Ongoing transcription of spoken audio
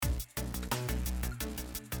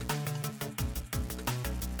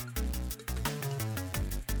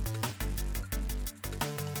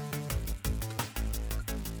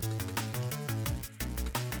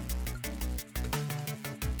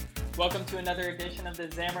Welcome to another edition of the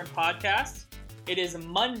Xamarin Podcast. It is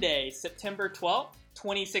Monday, September 12th,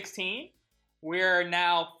 2016. We're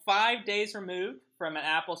now 5 days removed from an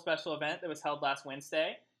Apple special event that was held last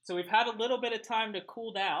Wednesday. So we've had a little bit of time to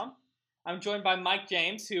cool down. I'm joined by Mike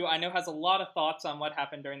James, who I know has a lot of thoughts on what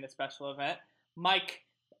happened during the special event. Mike,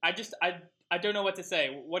 I don't know what to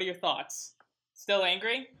say. What are your thoughts? Still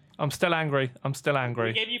angry? I'm still angry.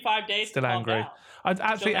 We gave you 5 days still to calm angry. down.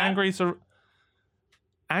 Actually, angry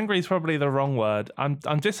is probably the wrong word.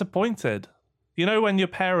 I'm disappointed. You know, when your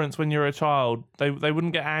parents, when you're a child, they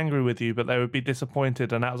wouldn't get angry with you, but they would be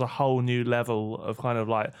disappointed, and that was a whole new level of kind of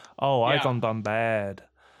like, oh, I've done bad.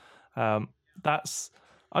 I'm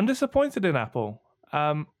disappointed in Apple.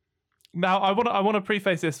 Now, I want to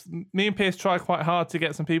preface this. Me and Piers tried quite hard to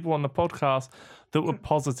get some people on the podcast that were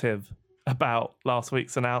positive about last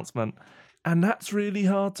week's announcement, and that's really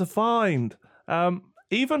hard to find.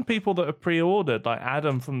 Even people that have pre-ordered, like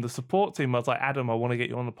Adam from the support team, I was like, Adam, I want to get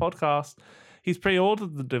you on the podcast. He's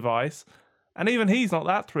pre-ordered the device, and even he's not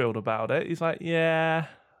that thrilled about it. He's like, yeah,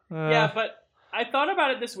 but I thought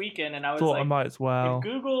about it this weekend, and I was like, I might as well. If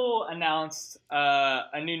Google announced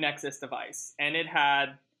a new Nexus device, and it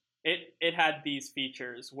had these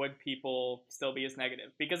features, would people still be as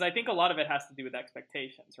negative? Because I think a lot of it has to do with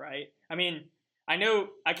expectations, right? I mean, I know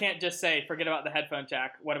I can't just say, forget about the headphone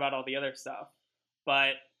jack, what about all the other stuff?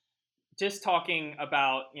 But just talking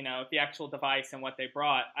about, the actual device and what they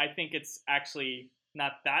brought, I think it's actually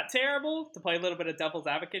not that terrible. To play a little bit of devil's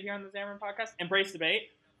advocate here on the Xamarin Podcast. Embrace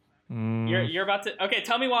debate. You're about to... Okay,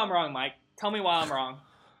 tell me why I'm wrong, Mike. Tell me why I'm wrong.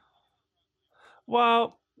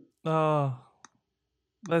 Well,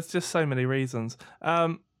 there's just so many reasons.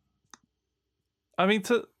 I mean,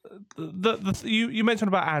 you mentioned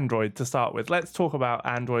about Android to start with. Let's talk about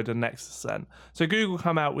Android and Nexus then. So Google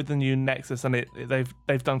come out with the new Nexus, and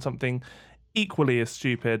they've done something equally as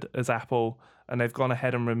stupid as Apple, and they've gone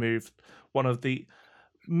ahead and removed one of the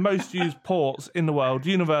most used ports in the world.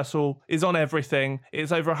 Universal is on everything.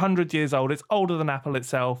 It's over 100 years old. It's older than Apple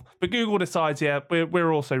itself. But Google decides,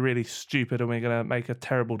 we're also really stupid, and we're going to make a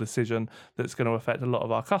terrible decision that's going to affect a lot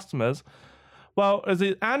of our customers. Well, as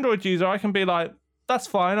an Android user, I can be like, that's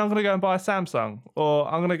fine, I'm going to go and buy a Samsung, or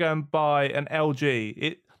I'm going to go and buy an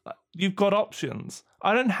LG. You've got options.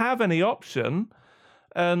 I don't have any option,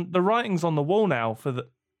 and the writing's on the wall now for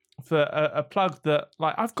a plug that,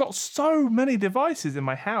 like, I've got so many devices in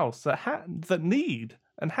my house that need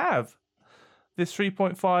and have this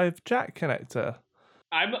 3.5 jack connector.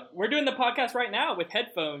 We're doing the podcast right now with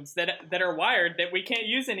headphones that are wired that we can't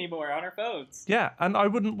use anymore on our phones. Yeah, and I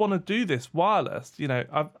wouldn't want to do this wireless.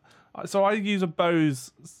 So I use a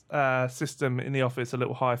Bose system in the office, a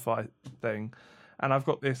little hi-fi thing, and I've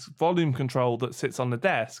got this volume control that sits on the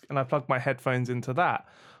desk, and I plug my headphones into that.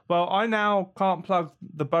 Well, I now can't plug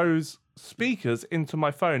the Bose speakers into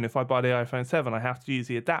my phone if I buy the iPhone 7. I have to use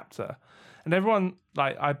the adapter. And everyone,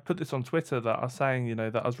 I put this on Twitter that I was saying,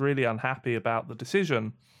 that I was really unhappy about the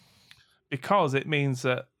decision, because it means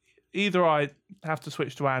that either I have to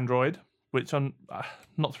switch to Android, which I'm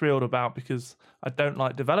not thrilled about because I don't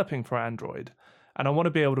like developing for Android, and I want to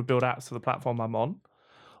be able to build apps for the platform I'm on,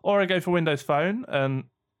 or I go for Windows Phone, and,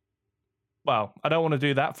 well, I don't want to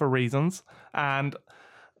do that for reasons, and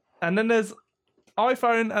then there's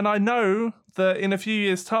iPhone, and I know that in a few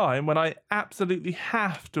years' time, when I absolutely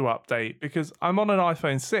have to update, because I'm on an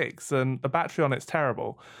iPhone 6 and the battery on it's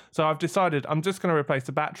terrible, so I've decided I'm just going to replace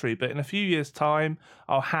the battery, but in a few years' time,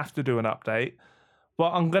 I'll have to do an update.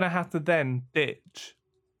 Well, I'm going to have to then ditch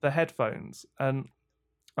the headphones, and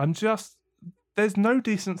there's no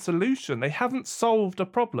decent solution. They haven't solved a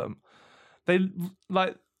problem. I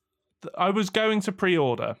was going to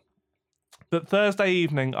pre-order, but Thursday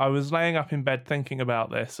evening I was laying up in bed thinking about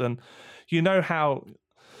this, and you know how,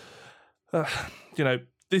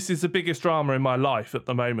 this is the biggest drama in my life at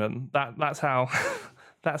the moment. That's how...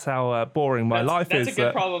 That's how boring my life is. That's a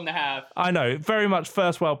good problem to have. I know, very much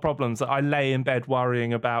first world problems that I lay in bed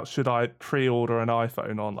worrying about, should I pre-order an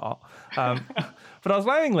iPhone or not. But I was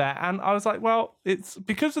laying there and I was like, well, it's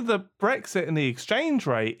because of the Brexit and the exchange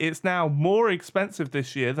rate, it's now more expensive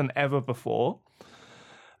this year than ever before.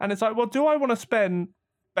 And it's like, well, do I want to spend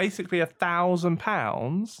basically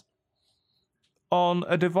 £1,000 on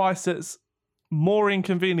a device that's more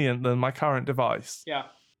inconvenient than my current device? Yeah.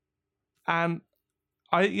 And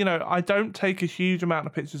I don't take a huge amount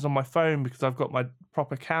of pictures on my phone because I've got my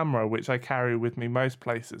proper camera, which I carry with me most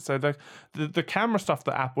places. So the camera stuff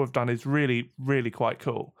that Apple have done is really, really quite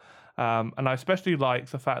cool. And I especially like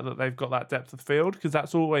the fact that they've got that depth of field, because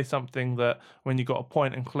that's always something that when you've got a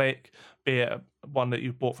point and click, be it one that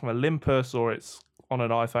you've bought from Olympus or it's on an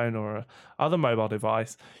iPhone or a other mobile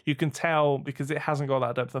device, you can tell because it hasn't got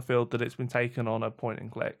that depth of field that it's been taken on a point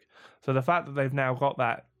and click. So the fact that they've now got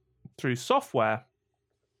that through software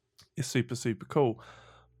is super, super cool.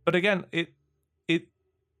 But again, it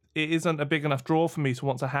isn't a big enough draw for me to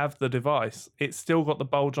want to have the device. It's still got the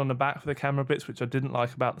bulge on the back for the camera bits, which I didn't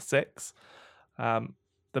like about the 6.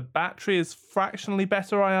 The battery is fractionally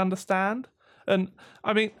better, I understand. And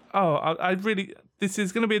I mean, I really, this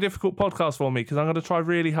is going to be a difficult podcast for me because I'm going to try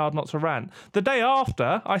really hard not to rant. The day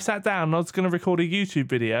after I sat down and I was going to record a YouTube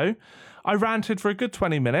video, I ranted for a good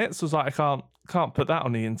 20 minutes. I was like, I can't put that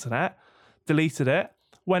on the internet. Deleted it.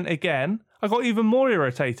 Went again. I got even more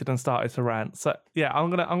irritated and started to rant. So yeah, I'm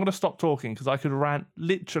gonna stop talking because I could rant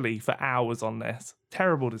literally for hours on this.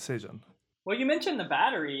 Terrible decision. Well, you mentioned the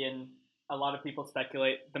battery, and a lot of people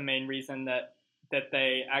speculate the main reason that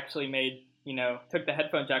they actually took the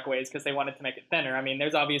headphone jack away is because they wanted to make it thinner. I mean,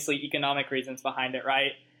 there's obviously economic reasons behind it,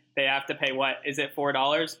 right? They have to pay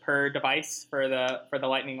 $4 per device for the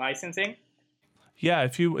Lightning licensing? Yeah,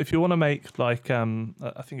 if you want to make like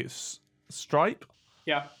I think it's Stripe.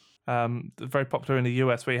 Yeah. Very popular in the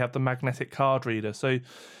US where you have the magnetic card reader. So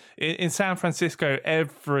in San Francisco,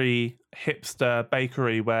 every hipster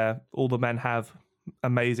bakery where all the men have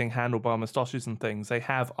amazing handlebar moustaches and things, they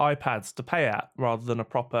have iPads to pay at rather than a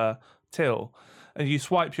proper till. And you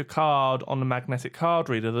swipe your card on the magnetic card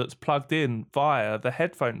reader that's plugged in via the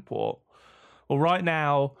headphone port. Well, right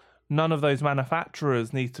now, none of those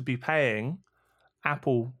manufacturers need to be paying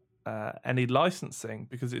Apple any licensing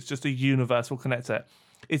because it's just a universal connector.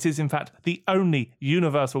 It is, in fact, the only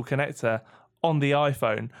universal connector on the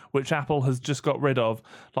iPhone, which Apple has just got rid of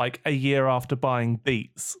like a year after buying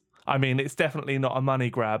Beats. I mean, it's definitely not a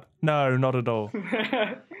money grab. No, not at all.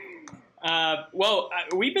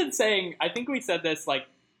 We've been saying, I think we said this like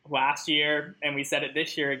last year, and we said it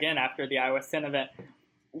this year again after the iOS 10 event.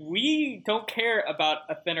 We don't care about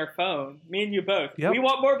a thinner phone. Me and you both. Yep. We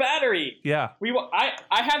want more battery. Yeah.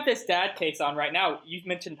 I have this dad case on right now. You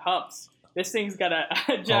mentioned humps. This thing's got a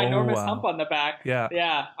ginormous hump on the back. Yeah.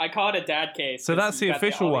 Yeah. I call it a dad case. So that's the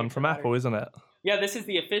official one from Apple, isn't it? Yeah, this is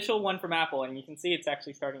the official one from Apple, and you can see it's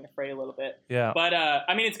actually starting to fray a little bit. Yeah. But,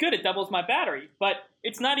 I mean, it's good. It doubles my battery. But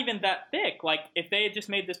it's not even that thick. Like, if they had just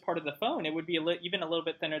made this part of the phone, it would be even a little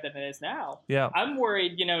bit thinner than it is now. Yeah. I'm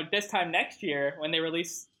worried, this time next year, when they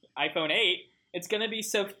release iPhone 8, it's going to be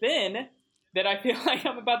so thin that I feel like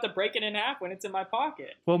I'm about to break it in half when it's in my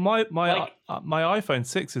pocket. Well, my iPhone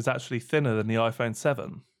 6 is actually thinner than the iPhone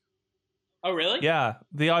 7. Oh, really? Yeah,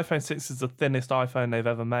 the iPhone 6 is the thinnest iPhone they've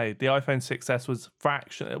ever made. The iPhone 6S was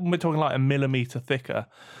we're talking like a millimeter thicker.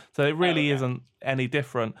 So it really isn't any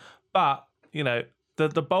different. But,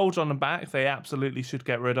 the bulge on the back, they absolutely should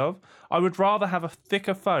get rid of. I would rather have a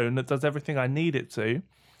thicker phone that does everything I need it to.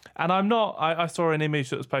 And I saw an image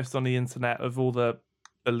that was posted on the internet of all the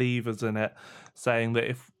believers in it saying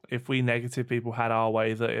that if we negative people had our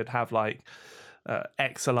way, that it'd have like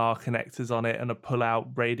XLR connectors on it and a pull-out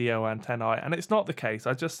radio antennae, and it's not the case.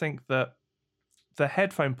 I just think that the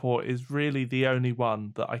headphone port is really the only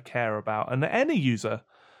one that I care about and that any user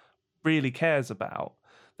really cares about.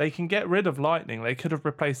 They can get rid of Lightning. They could have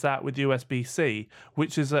replaced that with USB-C,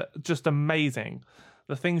 which is just amazing.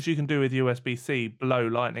 The things you can do with USB-C blow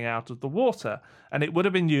Lightning out of the water, and it would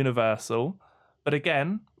have been universal, but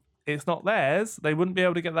again, it's not theirs. They wouldn't be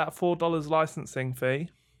able to get that $4 licensing fee.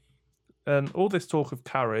 And all this talk of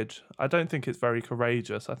courage, I don't think it's very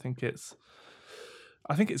courageous. I think it's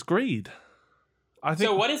greed.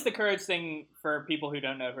 So what is the courage thing for people who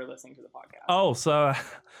don't know who are listening to the podcast? Oh, so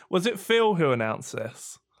was it Phil who announced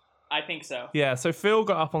this? I think so. Yeah, so Phil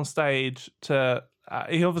got up on stage to...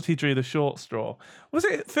 he obviously drew the short straw. Was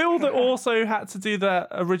it Phil that also had to do the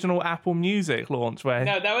original Apple Music launch? No,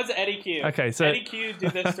 that was Eddie Q. Okay, so Eddie Q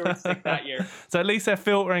did the short stick that year. So at least they're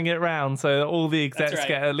filtering it round so that all the execs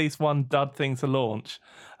get at least one dud thing to launch.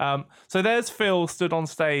 So there's Phil stood on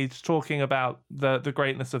stage talking about the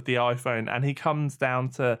greatness of the iPhone, and he comes down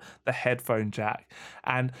to the headphone jack,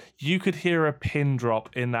 and you could hear a pin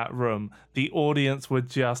drop in that room. The audience were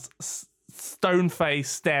just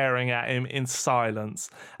stone-faced staring at him in silence,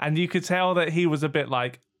 and you could tell that he was a bit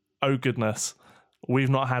like, oh goodness, we've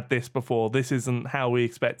not had this before, this isn't how we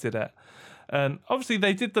expected it. And obviously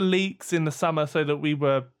they did the leaks in the summer so that we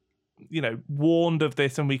were warned of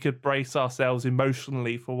this and we could brace ourselves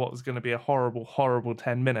emotionally for what was going to be a horrible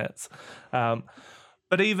 10 minutes.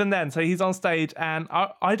 But even then, so he's on stage, and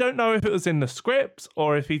I don't know if it was in the script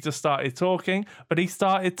or if he just started talking, but he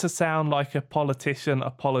started to sound like a politician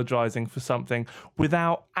apologizing for something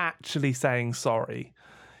without actually saying sorry.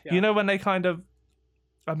 Yeah. When they kind of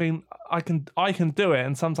I mean, I can do it,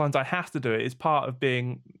 and sometimes I have to do it. It's part of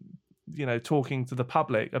being, talking to the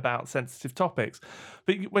public about sensitive topics.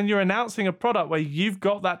 But when you're announcing a product where you've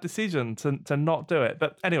got that decision to not do it.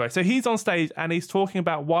 But anyway, so he's on stage and he's talking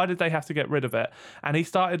about why did they have to get rid of it, and he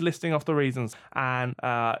started listing off the reasons, and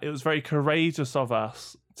it was very courageous of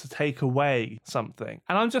us to take away something.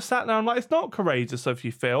 And I'm just sat there, I'm like, it's not courageous of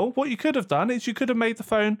you, Phil. What you could have done is you could have made the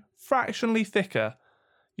phone fractionally thicker.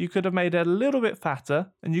 You could have made it a little bit fatter,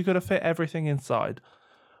 and you could have fit everything inside.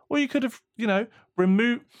 Or you could have,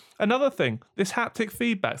 removed another thing, this haptic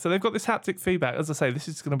feedback. So they've got this haptic feedback. As I say, this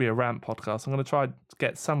is going to be a rant podcast. I'm going to try to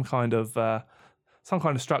get some kind of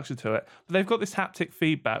structure to it. But they've got this haptic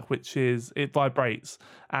feedback, which is it vibrates,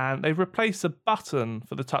 and they've replaced a button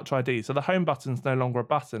for the Touch ID. So the home button's no longer a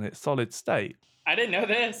button; it's solid state. I didn't know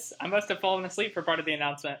this. I must have fallen asleep for part of the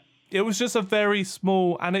announcement. It was just a very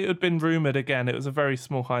small, and it had been rumoured again, it was a very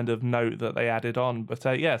small kind of note that they added on. But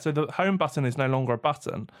so the home button is no longer a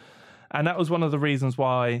button. And that was one of the reasons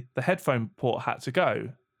why the headphone port had to go.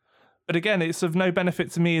 But again, it's of no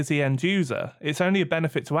benefit to me as the end user. It's only a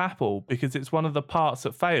benefit to Apple because it's one of the parts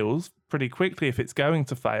that fails pretty quickly if it's going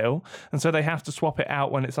to fail. And so they have to swap it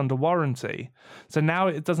out when it's under warranty. So now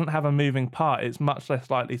it doesn't have a moving part. It's much less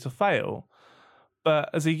likely to fail. But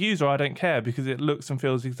as a user, I don't care because it looks and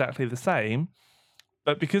feels exactly the same.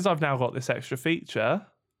 But because I've now got this extra feature,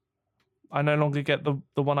 I no longer get the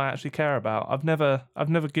one I actually care about. I've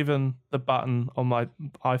never given the button on my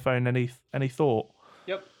iPhone any thought.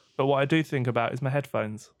 Yep. But what I do think about is my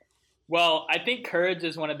headphones. Well, I think courage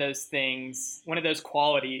is one of those things, one of those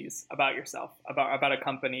qualities about yourself, about a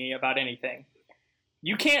company, about anything.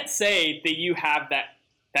 You can't say that you have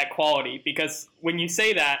that quality because when you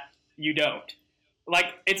say that, you don't.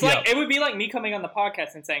 Like it's like it would be like me coming on the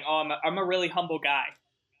podcast and saying, "Oh, I'm a really humble guy.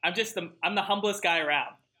 I'm the humblest guy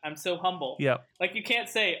around. I'm so humble." Yeah. Like you can't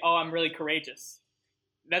say, "Oh, I'm really courageous."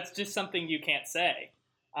 That's just something you can't say.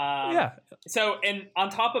 So, and on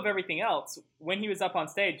top of everything else, when he was up on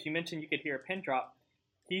stage, you mentioned you could hear a pin drop.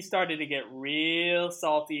 He started to get real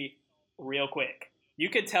salty real quick. You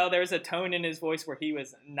could tell there was a tone in his voice where he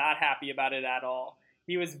was not happy about it at all.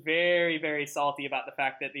 He was very, very salty about the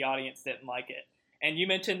fact that the audience didn't like it. And you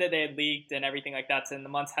mentioned that they had leaked and everything like that in the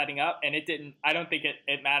months heading up, and it didn't. I don't think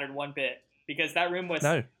it mattered one bit because that room was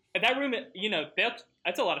that room.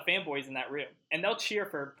 That's a lot of fanboys in that room, and they'll cheer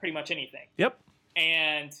for pretty much anything. Yep.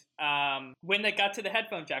 And when they got to the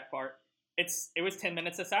headphone jack part, it was 10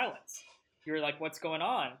 minutes of silence. You were like, "What's going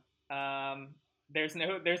on?" There's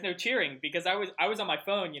no cheering because I was on my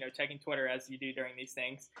phone, checking Twitter as you do during these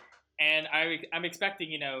things. And I'm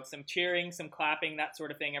expecting, some cheering, some clapping, that sort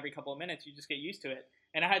of thing every couple of minutes. You just get used to it.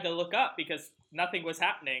 And I had to look up because nothing was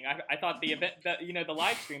happening. I thought the event, the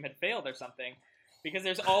live stream had failed or something because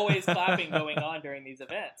there's always clapping going on during these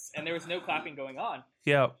events. And there was no clapping going on.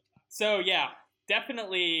 Yeah. So, yeah,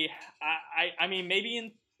 definitely. I mean, maybe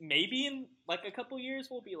in like a couple years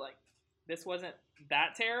we'll be like, this wasn't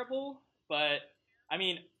that terrible. But, I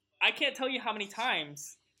mean, I can't tell you how many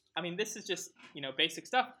times. I mean, this is just, basic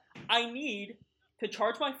stuff. I need to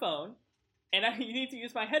charge my phone, and I need to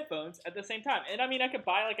use my headphones at the same time. And I mean, I could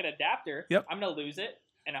buy like an adapter. Yep. I'm going to lose it,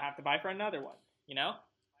 and I'll have to buy for another one,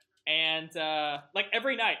 And like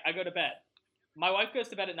every night I go to bed. My wife goes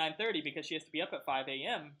to bed at 9:30 because she has to be up at 5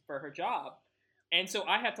 a.m. for her job. And so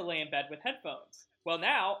I have to lay in bed with headphones. Well,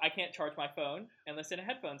 now I can't charge my phone and listen to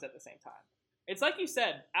headphones at the same time. It's like you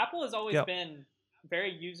said, Apple has always been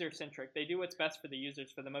very user-centric. They do what's best for the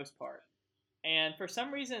users for the most part. And for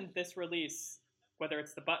some reason, this release, whether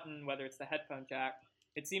it's the button, whether it's the headphone jack,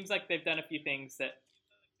 it seems like they've done a few things that,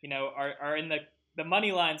 are in the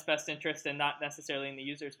money line's best interest and not necessarily in the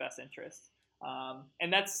user's best interest.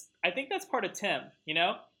 And I think that's part of Tim,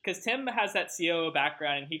 because Tim has that COO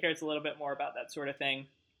background and he cares a little bit more about that sort of thing.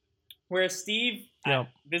 Whereas Steve,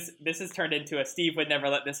 this has turned into a Steve would never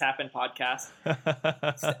let this happen podcast.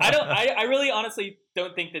 I really honestly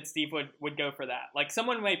don't think that Steve would go for that. Like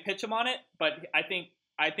someone may pitch him on it, but I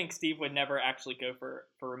think Steve would never actually go for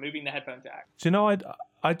removing the headphone jack. Do you know,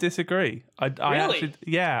 I disagree. Really?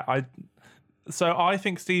 So I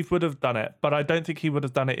think Steve would have done it, but I don't think he would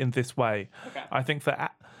have done it in this way. Okay. I think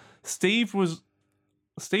that Steve was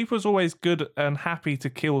always good and happy to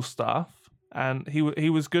kill stuff. And he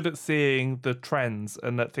was good at seeing the trends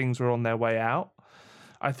and that things were on their way out.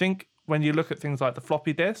 I think when you look at things like the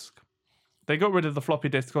floppy disk, they got rid of the floppy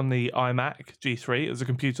disk on the iMac G3. It was a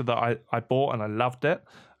computer that I bought and I loved it.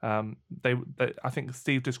 I think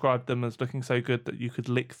Steve described them as looking so good that you could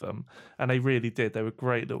lick them. And they really did. They were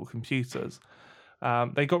great little computers.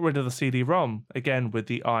 They got rid of the CD-ROM, again, with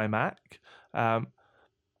the iMac.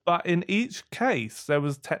 But in each case, there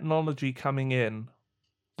was technology coming in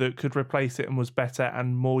that could replace it and was better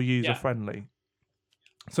and more user-friendly.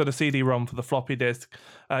 So the CD-ROM for the floppy disk,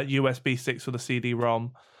 USB sticks for the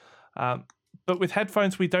CD-ROM. But with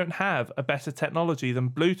headphones, we don't have a better technology than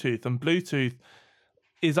Bluetooth. And Bluetooth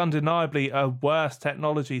is undeniably a worse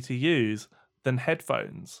technology to use than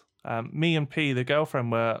headphones. Me and P, the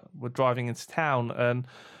girlfriend, were driving into town, and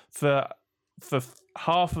for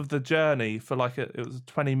half of the journey, for it was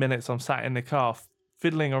 20 minutes, I'm sat in the car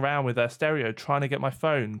fiddling around with their stereo, trying to get my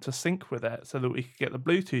phone to sync with it so that we could get the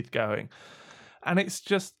Bluetooth going. And it's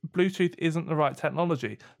just, Bluetooth isn't the right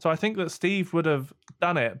technology. So I think that Steve would have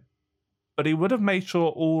done it, but he would have made sure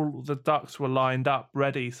all the ducts were lined up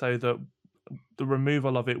ready so that the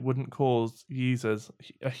removal of it wouldn't cause users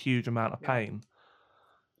a huge amount of pain.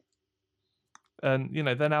 And,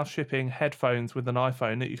 they're now shipping headphones with an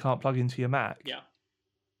iPhone that you can't plug into your Mac. Yeah.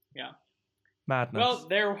 Madness. Well,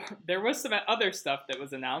 there was some other stuff that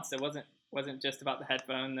was announced. It wasn't just about the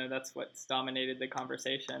headphone, though that's what's dominated the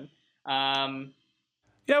conversation.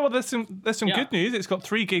 Yeah, well, there's some good news. It's got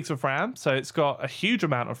 3 gigs of RAM, so it's got a huge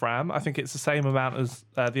amount of RAM. I think it's the same amount as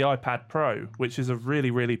the iPad Pro, which is a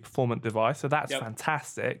really, really performant device. So that's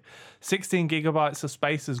fantastic. 16 gigabytes of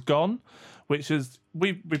space is gone, which is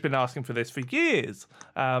we've been asking for this for years.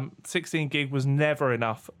 16 gig was never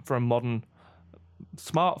enough for a modern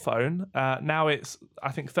smartphone. Now it's,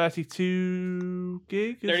 I think, 32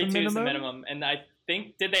 gig is 32 the minimum. Is the minimum, and I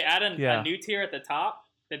think, did they add a new tier at the top?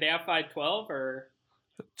 Did they have 512 or?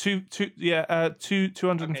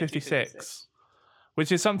 256,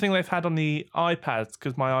 which is something they've had on the iPads,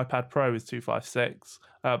 because my iPad Pro is 256,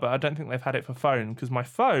 but I don't think they've had it for phone, because my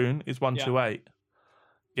phone is 128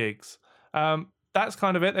 gigs. That's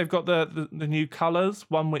kind of it. They've got the new colors,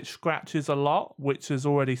 one which scratches a lot, which is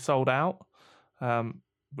already sold out,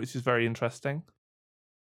 which is very interesting.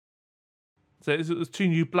 So it was 2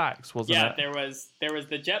 new blacks, wasn't it? Yeah, there was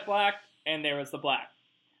the jet black and there was the black.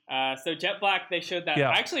 So jet black, they showed that.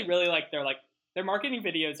 I actually really like their marketing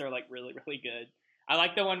videos are really, really good. I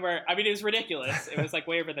like the one where, it was ridiculous. It was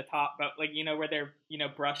way over the top, but where they're,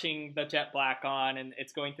 brushing the jet black on and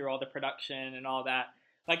it's going through all the production and all that.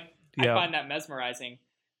 I find that mesmerizing.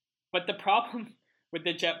 But the problem with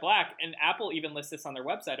the jet black, and Apple even lists this on their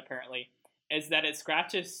website apparently, is that it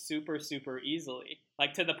scratches super, super easily.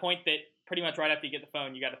 To the point that pretty much right after you get the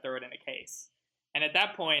phone, you got to throw it in a case. And at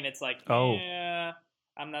that point, it's yeah,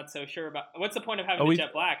 I'm not so sure about... What's the point of having the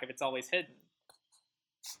jet black if it's always hidden?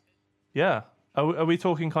 Yeah. Are we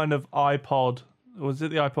talking kind of iPod... Was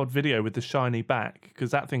it the iPod video with the shiny back?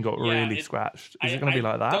 Because that thing got really scratched. Is it going to be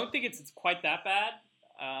like that? I don't think it's quite that bad.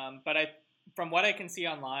 But from what I can see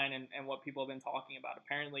online and what people have been talking about,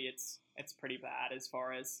 apparently it's pretty bad as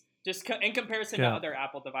far as... Just in comparison to other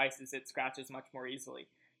Apple devices, it scratches much more easily.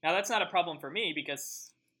 Now, that's not a problem for me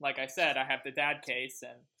because, like I said, I have the dad case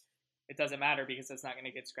and it doesn't matter because it's not going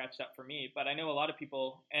to get scratched up for me. But I know a lot of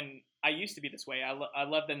people, and I used to be this way. I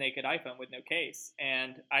love the naked iPhone with no case.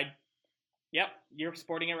 And you're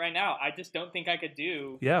sporting it right now. I just don't think I could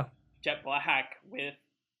do jet black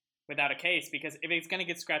without a case, because if it's going to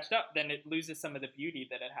get scratched up, then it loses some of the beauty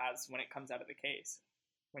that it has when it comes out of the case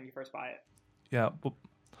when you first buy it. Yeah,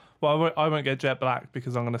 well, I won't get jet black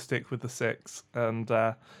because I'm going to stick with the 6. And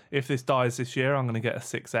if this dies this year, I'm going to get a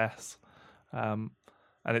 6S. And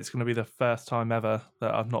it's going to be the first time ever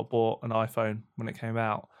that I've not bought an iPhone when it came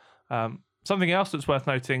out. Something else that's worth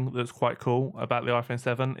noting that's quite cool about the iPhone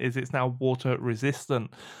 7 is it's now water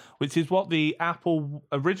resistant, which is what the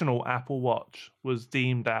original Apple Watch was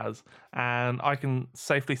deemed as. And I can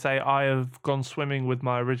safely say I have gone swimming with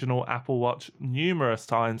my original Apple Watch numerous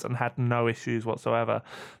times and had no issues whatsoever.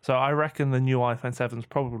 So I reckon the new iPhone 7 is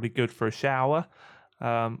probably good for a shower,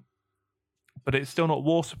 but it's still not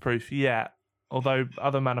waterproof yet. Although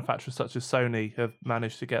other manufacturers such as Sony have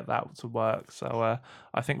managed to get that to work. So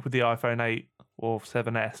I think with the iPhone 8 or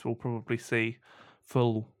 7S, we'll probably see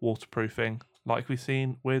full waterproofing like we've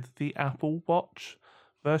seen with the Apple Watch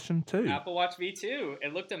version 2. Apple Watch V2.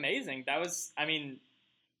 It looked amazing.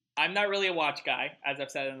 I'm not really a watch guy, as I've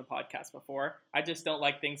said in the podcast before. I just don't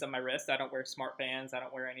like things on my wrist. I don't wear smart bands. I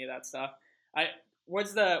don't wear any of that stuff.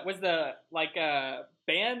 Was the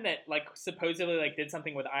band that supposedly did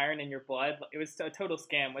something with iron in your blood? It was a total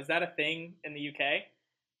scam. Was that a thing in the UK?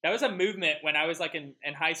 That was a movement when I was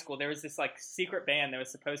in high school. There was this secret band that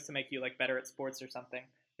was supposed to make you better at sports or something.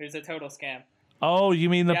 It was a total scam. Oh, you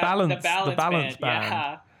mean the balance band?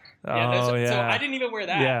 Yeah. So I didn't even wear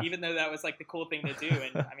that, even though that was the cool thing to do.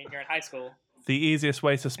 And you're in high school. The easiest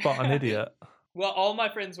way to spot an idiot. Well, all my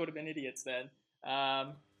friends would have been idiots then.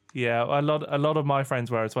 Yeah, a lot of my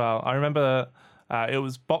friends were as well. I remember It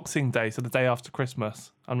was Boxing Day, so the day after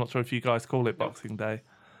Christmas. I'm not sure if you guys call it Boxing Day.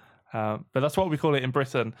 But that's what we call it in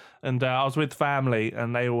Britain. And I was with family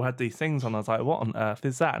and they all had these things on. I was like, what on earth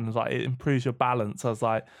is that? And I was like, it improves your balance. I was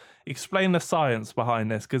like, explain the science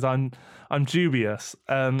behind this, because I'm dubious.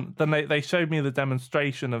 Then they showed me the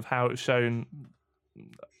demonstration of how it's shown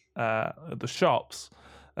at the shops.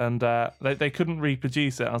 And they couldn't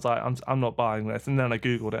reproduce it. I was like, I'm not buying this. And then I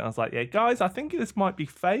Googled it. And I was like, yeah, guys, I think this might be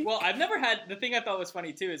fake. Well, I've never had... The thing I thought was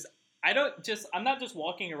funny, too, is I'm not just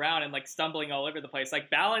walking around and like stumbling all over the place. Like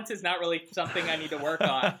balance is not really something I need to work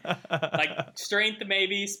on. Like strength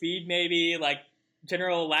maybe, speed maybe, like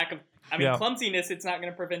general lack of, clumsiness, it's not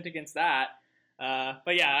going to prevent against that.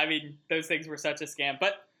 But yeah, I mean, those things were such a scam.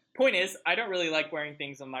 But point is, I don't really like wearing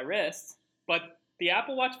things on my wrist, but the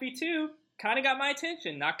Apple Watch V2 kind of got my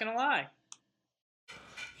attention, not going to lie.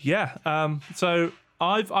 Yeah. So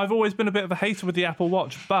I've always been a bit of a hater with the Apple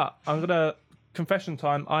Watch, but I'm going to, confession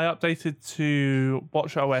time, I updated to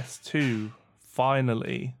watchOS 2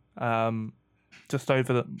 finally, just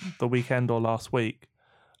over the weekend or last week,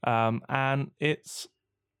 and it's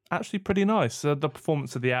actually pretty nice. The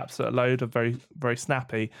performance of the apps that load are very, very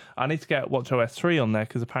snappy. I need to get watchOS 3 on there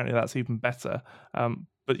because apparently that's even better.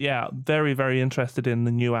 But yeah, very, very interested in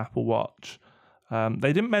the new Apple Watch.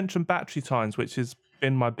 They didn't mention battery times, which has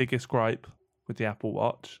been my biggest gripe with the Apple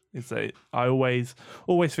Watch, is that I always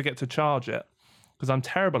forget to charge it, because I'm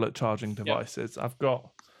terrible at charging devices. Yep. I've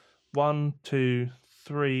got 4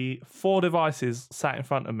 devices sat in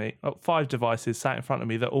front of me, 5 devices sat in front of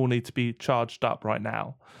me that all need to be charged up right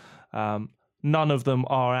now. None of them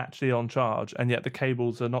are actually on charge, and yet the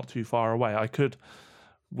cables are not too far away. I could,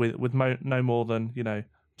 with no more than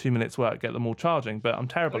 2 minutes work, get them all charging, but I'm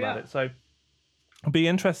terrible at it. So I'll be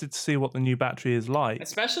interested to see what the new battery is like.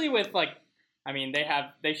 Especially with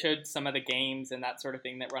they showed some of the games and that sort of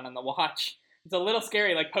thing that run on the watch. It's a little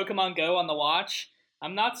scary, like Pokemon Go on the watch.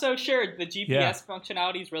 I'm not so sure. The GPS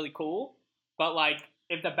functionality is really cool, but like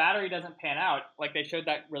if the battery doesn't pan out, like they showed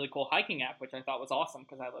that really cool hiking app, which I thought was awesome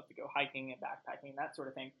because I love to go hiking and backpacking and that sort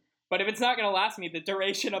of thing. But if it's not going to last me the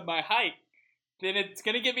duration of my hike, then it's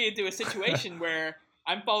going to get me into a situation where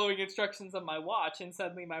I'm following instructions on my watch and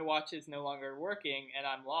suddenly my watch is no longer working and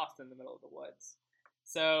I'm lost in the middle of the woods.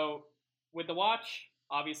 So with the watch,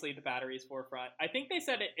 obviously the battery is forefront. I think they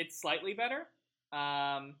said it's slightly better.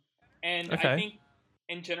 I think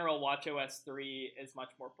in general, watchOS 3 is much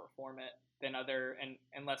more performant than other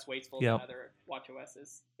and less wasteful than other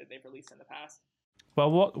watchOSs that they've released in the past.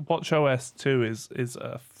 Well, watchOS 2 is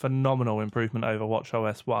a phenomenal improvement over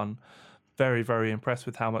watchOS 1. Very, very impressed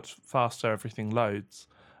with how much faster everything loads.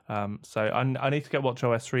 So I need to get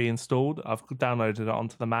watchOS 3 installed. I've downloaded it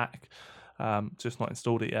onto the Mac, just not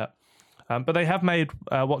installed it yet. But they have made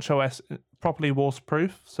watchOS properly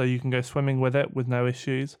waterproof, so you can go swimming with it with no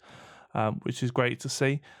issues, which is great to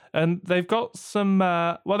see. And they've got some,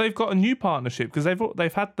 they've got a new partnership, because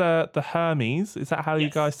they've had the Hermes. Is that how you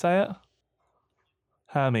guys say it?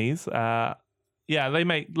 Hermes. They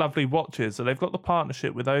make lovely watches, so they've got the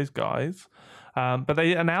partnership with those guys. But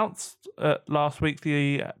they announced last week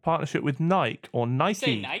the partnership with Nike, or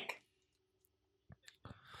Nike. You say Nike?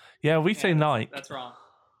 Yeah, we say Nike. That's wrong.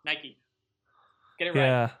 Nike. Get it right.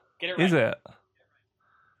 Yeah. Get it right. Is it?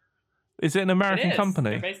 Is it an American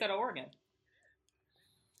company? They're based out of Oregon.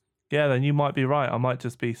 Yeah, then you might be right. I might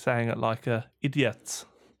just be saying it like idiots.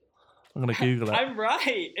 I'm gonna Google it. I'm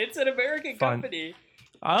right. It's an American company.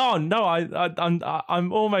 Oh no,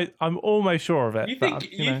 I'm almost sure of it. You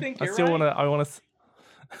think you're I still right? I want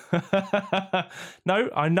to. No,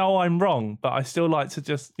 I know I'm wrong, but I still like to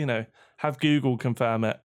just have Google confirm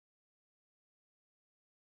it.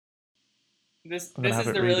 This is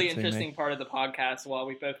the really interesting part of the podcast while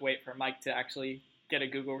we both wait for Mike to actually get a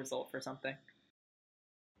Google result for something.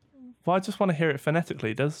 Well, I just want to hear it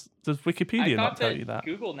phonetically. Does Wikipedia not tell you that?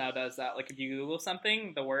 Google now does that. Like if you Google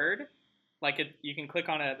something, the word, you can click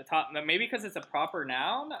on it at the top. Maybe because it's a proper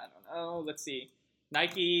noun. I don't know. Let's see.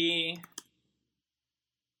 Nike.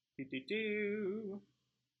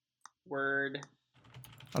 Word.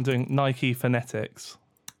 I'm doing Nike phonetics.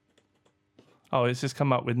 Oh, it's just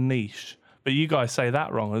come up with niche. But you guys say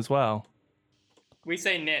that wrong as well. We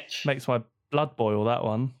say niche. Makes my blood boil, that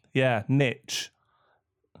one. Yeah, niche.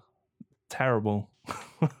 Terrible.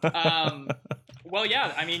 Well,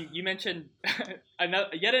 yeah, I mean, you mentioned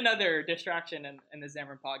yet another distraction in the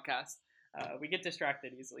Xamarin Podcast. We get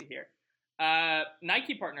distracted easily here.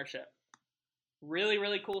 Nike partnership. Really,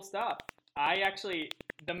 really cool stuff.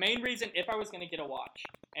 The main reason, if I was going to get a watch,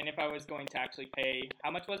 and if I was going to actually pay, how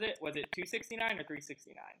much was it? Was it $269 or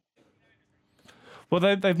 $369? Well,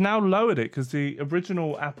 they've now lowered it, because the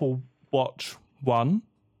original Apple Watch One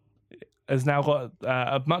has now got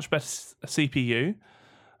a much better CPU,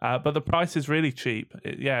 but the price is really cheap.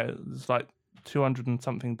 It's like $200 and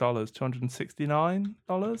something,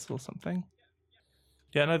 $269 or something.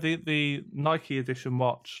 Yeah, no, the Nike Edition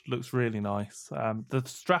watch looks really nice. The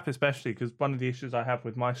strap especially, because one of the issues I have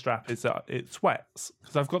with my strap is that it sweats.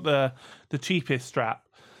 Because I've got the cheapest strap,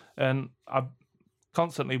 and I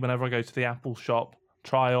constantly, whenever I go to the Apple shop,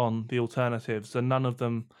 try on the alternatives, and none of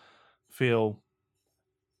them feel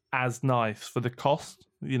as nice for the cost.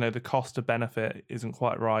 The cost to benefit isn't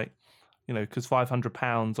quite right. Because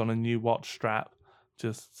 £500 on a new watch strap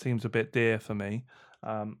just seems a bit dear for me.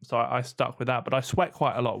 So I stuck with that, but I sweat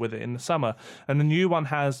quite a lot with it in the summer. And the new one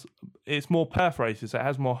it's more perforated, so it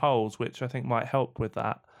has more holes, which I think might help with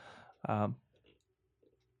that. But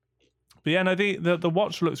yeah, no, the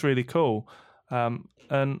watch looks really cool.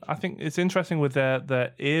 And I think it's interesting with their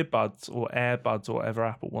earbuds or AirBuds or whatever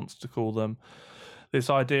Apple wants to call them. This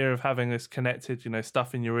idea of having this connected,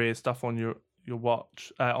 stuff in your ear, stuff on your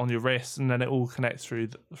watch, on your wrist, and then it all connects through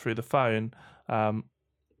the phone.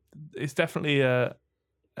 It's definitely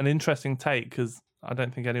an interesting take, because I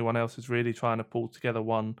don't think anyone else is really trying to pull together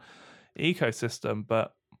one ecosystem.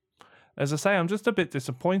 But as I say, I'm just a bit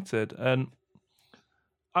disappointed, and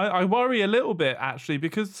I worry a little bit actually,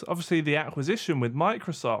 because obviously the acquisition with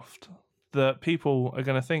Microsoft, that people are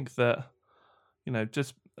going to think that,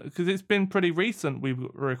 just because it's been pretty recent, we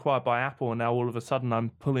were acquired by Apple, and now all of a sudden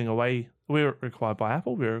I'm pulling away. We were acquired by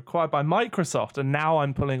Apple, we were acquired by Microsoft, and now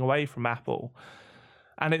I'm pulling away from Apple.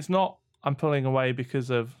 And it's not I'm pulling away because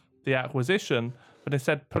of the acquisition, but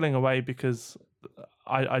instead pulling away because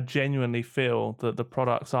I genuinely feel that the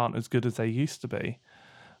products aren't as good as they used to be.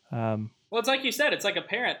 Well, it's like you said, it's like a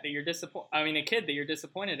parent that you're a kid that you're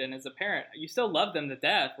disappointed in as a parent. You still love them to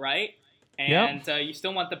death, right? And you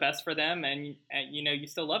still want the best for them, and you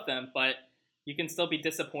still love them, but you can still be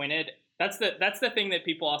disappointed. That's the thing that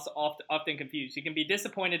people also often confuse. You can be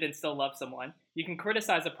disappointed and still love someone. You can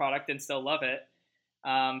criticize a product and still love it.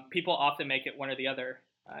 People often make it one or the other.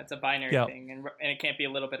 It's a binary thing, and it can't be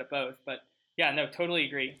a little bit of both. But yeah, no, totally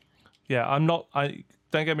agree. Yeah,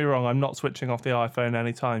 don't get me wrong, I'm not switching off the iPhone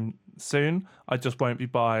anytime soon. I just won't be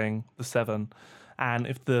buying the 7. And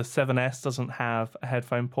if the 7S doesn't have a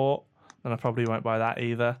headphone port, then I probably won't buy that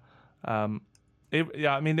either. It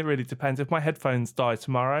really depends. If my headphones die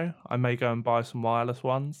tomorrow, I may go and buy some wireless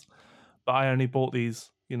ones. But I only bought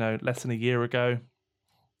these, less than a year ago.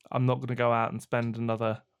 I'm not going to go out and spend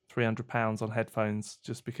another £300 on headphones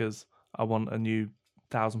just because I want a new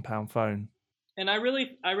 £1,000 phone. And I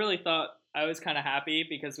really thought I was kind of happy,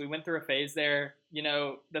 because we went through a phase there,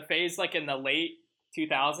 the phase like in the late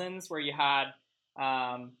 2000s where you had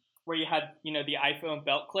the iPhone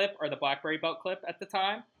belt clip or the BlackBerry belt clip at the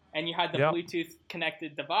time, and you had the Bluetooth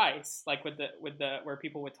connected device, like with the where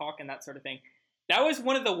people would talk and that sort of thing. That was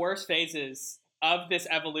one of the worst phases of this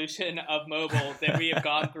evolution of mobile that we have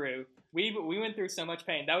gone through. We went through so much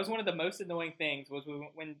pain. That was one of the most annoying things, was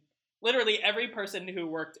when literally every person who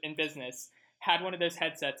worked in business had one of those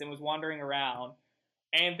headsets and was wandering around.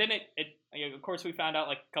 And then of course we found out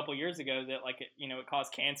like a couple years ago that it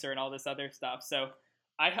caused cancer and all this other stuff. So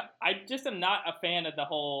I just am not a fan of the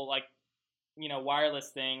whole wireless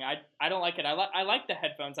thing. I don't like it. I like the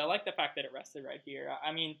headphones. I like the fact that it rested right here.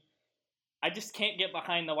 I mean, I just can't get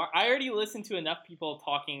behind the wire. I already listen to enough people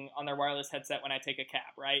talking on their wireless headset when I take a cab,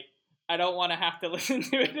 right? I don't want to have to listen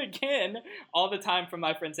to it again all the time from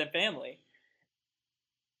my friends and family.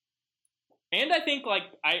 And I think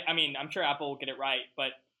I'm sure Apple will get it right,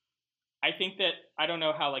 but I think that I don't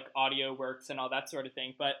know how audio works and all that sort of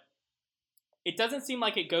thing, but it doesn't seem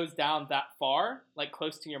like it goes down that far,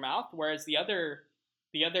 close to your mouth, whereas the other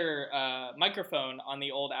microphone on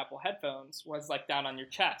the old Apple headphones was down on your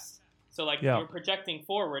chest. So you're projecting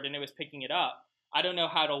forward and it was picking it up. I don't know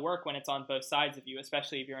how it'll work when it's on both sides of you,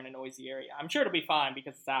 especially if you're in a noisy area. I'm sure it'll be fine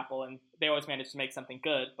because it's Apple and they always manage to make something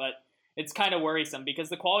good, but it's kind of worrisome because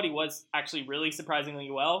the quality was actually really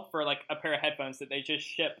surprisingly well for a pair of headphones that they just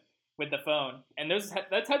ship with the phone. And those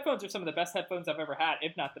headphones are some of the best headphones I've ever had,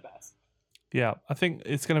 if not the best. Yeah, I think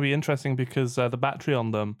it's going to be interesting because the battery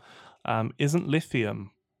on them isn't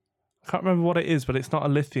lithium. I can't remember what it is, but it's not a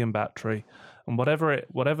lithium battery. And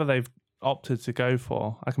whatever they've opted to go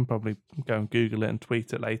for, I can probably go and Google it and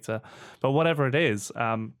tweet it later. But whatever it is,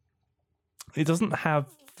 it doesn't have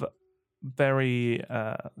very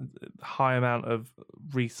high amount of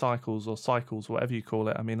recycles or cycles, whatever you call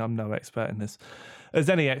it. I mean, I'm no expert in this, as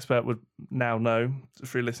any expert would now know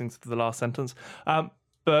through listening to the last sentence.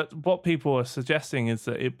 But what people are suggesting is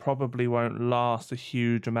that it probably won't last a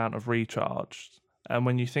huge amount of recharge. And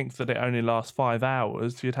when you think that it only lasts 5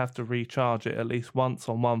 hours, you'd have to recharge it at least once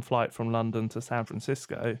on one flight from London to San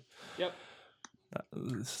Francisco. Yep.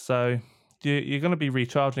 So you're going to be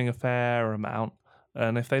recharging a fair amount.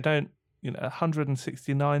 And if they don't,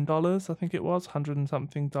 $169, I think it was, 100 and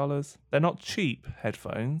something dollars. They're not cheap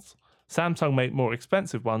headphones. Samsung make more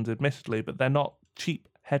expensive ones, admittedly, but they're not cheap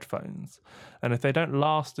headphones. And if they don't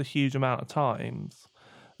last a huge amount of times,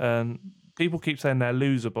 people keep saying they're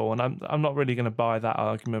losable, and I'm not really going to buy that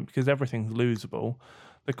argument because everything's losable.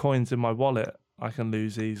 The coins in my wallet I can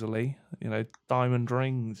lose easily. Diamond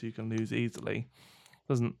rings you can lose easily.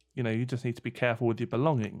 You just need to be careful with your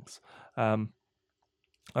belongings.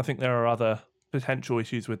 I think there are other potential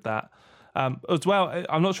issues with that. As well,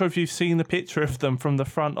 I'm not sure if you've seen the picture of them from the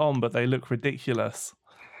front on, but they look ridiculous.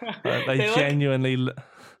 They genuinely.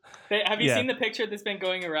 Have you seen the picture that's been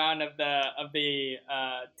going around of the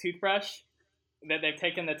toothbrush that they've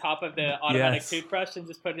taken the top of the automatic toothbrush and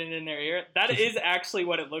just put it in their ear? That is actually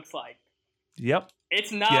what it looks like. Yep.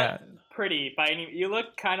 It's not pretty by any. You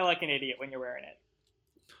look kind of like an idiot when you're wearing it.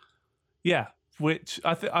 Yeah, which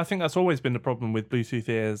I think that's always been the problem with Bluetooth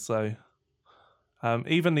ears. So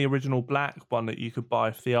even the original black one that you could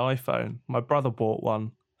buy for the iPhone, my brother bought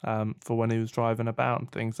one for when he was driving about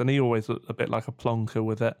and things, and he always looked a bit like a plonker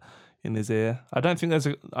with it in his ear. I don't think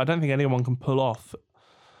anyone can pull off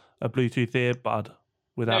a Bluetooth earbud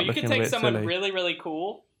without looking a bit silly. No, you can take someone really, really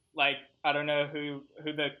cool, like I don't know who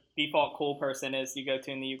the default cool person is you go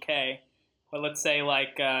to in the UK, but let's say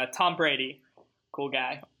like Tom Brady, cool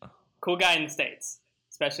guy in the States,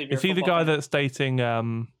 especially if you're Is he the guy that's dating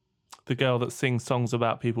the girl that sings songs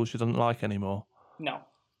about people she doesn't like anymore? No,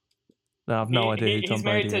 I've no idea who Tom he's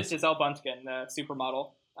married Brady to is. Giselle Bundchen, the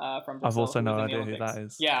supermodel from Brazil. I've also no idea who that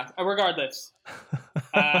is. Yeah, regardless.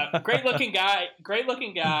 Great looking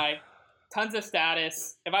guy, tons of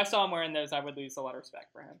status. If I saw him wearing those, I would lose a lot of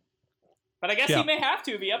respect for him. But I guess he may have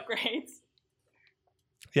to if he upgrades.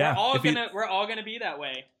 Yeah, we're all gonna be that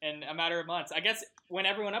way in a matter of months. I guess when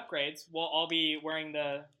everyone upgrades, we'll all be wearing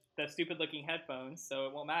the stupid looking headphones, so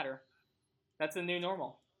it won't matter. That's the new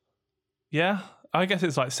normal. Yeah, I guess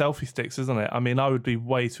it's like selfie sticks, isn't it? I mean, I would be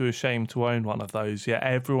way too ashamed to own one of those. Yeah,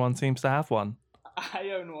 everyone seems to have one.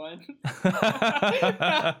 I own one.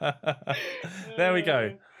 There we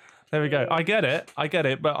go. I get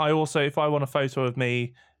it. But I also, if I want a photo of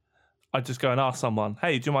me, I just go and ask someone,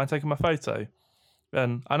 hey, do you mind taking my photo?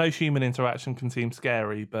 And I know human interaction can seem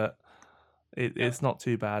scary, but it's not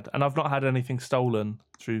too bad. And I've not had anything stolen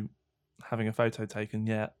through having a photo taken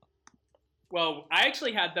yet. Well, I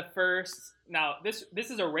actually had the first. Now, this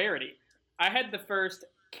is a rarity. I had the first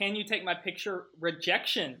 "Can you take my picture?"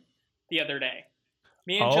 rejection the other day.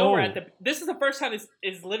 Me and Joe were at the. This is the first time this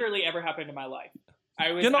is literally ever happened in my life.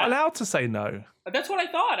 You're not allowed to say no. That's what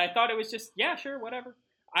I thought. I thought it was just sure, whatever.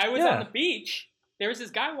 I was on the beach. There was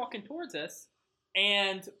this guy walking towards us,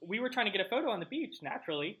 and we were trying to get a photo on the beach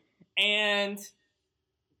naturally, and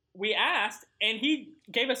we asked, and he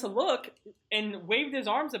gave us a look and waved his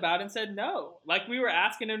arms about and said no. Like we were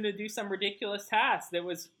asking him to do some ridiculous task that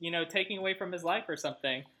was, taking away from his life or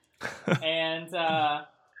something. And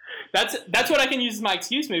that's what I can use as my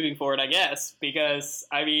excuse moving forward, I guess, because,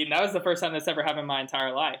 I mean, that was the first time that's ever happened in my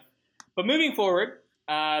entire life. But moving forward,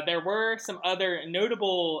 there were some other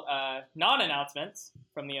notable non-announcements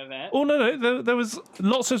from the event. Oh, no. There was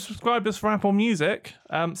lots of subscribers for Apple Music.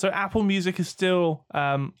 So Apple Music is still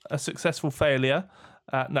a successful failure.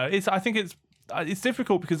 I think it's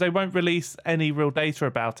difficult because they won't release any real data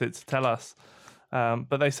about it to tell us.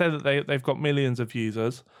 But they say that they've got millions of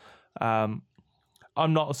users.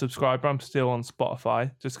 I'm not a subscriber. I'm still on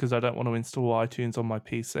Spotify just because I don't want to install iTunes on my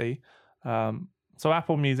PC. So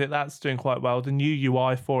Apple Music, that's doing quite well. The new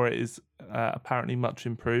UI for it is apparently much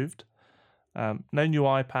improved. No new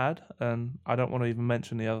iPad, and I don't want to even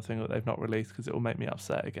mention the other thing that they've not released because it will make me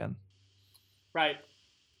upset again. Right.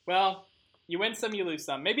 Well, you win some, you lose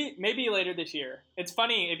some. Maybe later this year. It's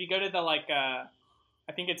funny if you go to the I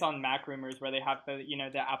think it's on Mac Rumors where they have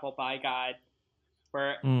the Apple Buy Guide,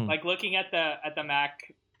 where looking at the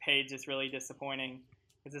Mac page is really disappointing.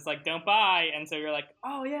 It's just like, don't buy, and so you're like,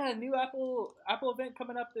 oh yeah, new Apple event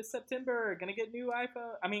coming up this September. Gonna get new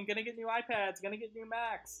gonna get new iPads. Gonna get new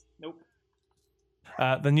Macs. Nope.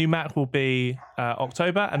 The new Mac will be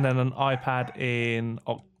October, and then an iPad in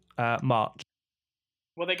March.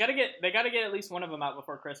 Well, they gotta get at least one of them out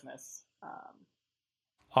before Christmas.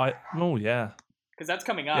 Because that's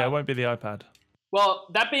coming up. Yeah, it won't be the iPad. Well,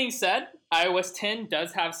 that being said, iOS 10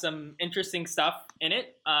 does have some interesting stuff in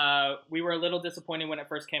it. We were a little disappointed when it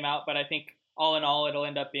first came out, but I think all in all, it'll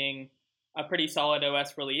end up being a pretty solid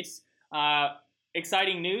OS release.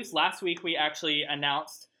 exciting news. Last week we actually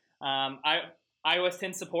announced iOS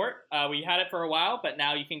 10 support. We had it for a while, but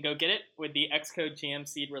now you can go get it with the Xcode GM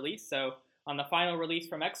Seed release. So on the final release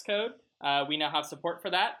from Xcode, we now have support for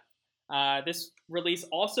that. This release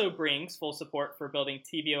also brings full support for building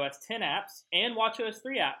tvOS 10 apps and watchOS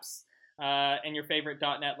 3 apps in your favorite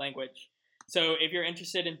 .NET language. So if you're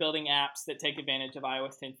interested in building apps that take advantage of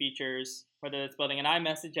iOS 10 features, whether it's building an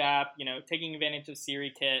iMessage app, taking advantage of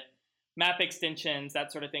Siri Kit, map extensions,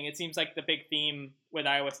 that sort of thing, it seems like the big theme with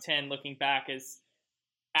iOS 10 looking back is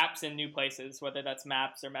apps in new places, whether that's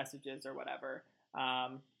maps or messages or whatever.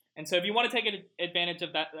 And so if you want to take advantage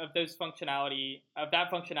of that functionality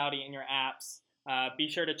in your apps, be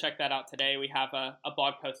sure to check that out today. We have a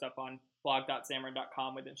blog post up on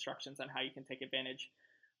blog.xamarin.com with instructions on how you can take advantage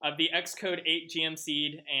of the Xcode 8 GM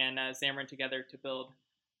Seed and Xamarin together to build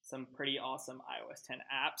some pretty awesome iOS 10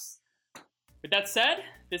 apps. With that said,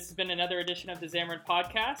 this has been another edition of the Xamarin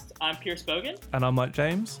Podcast. I'm Pierce Bogan. And I'm Mike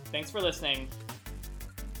James. Thanks for listening.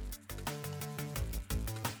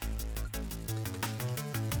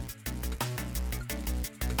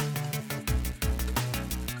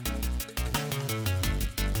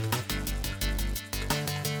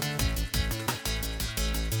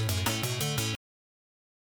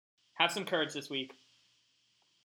 Have some courage this week.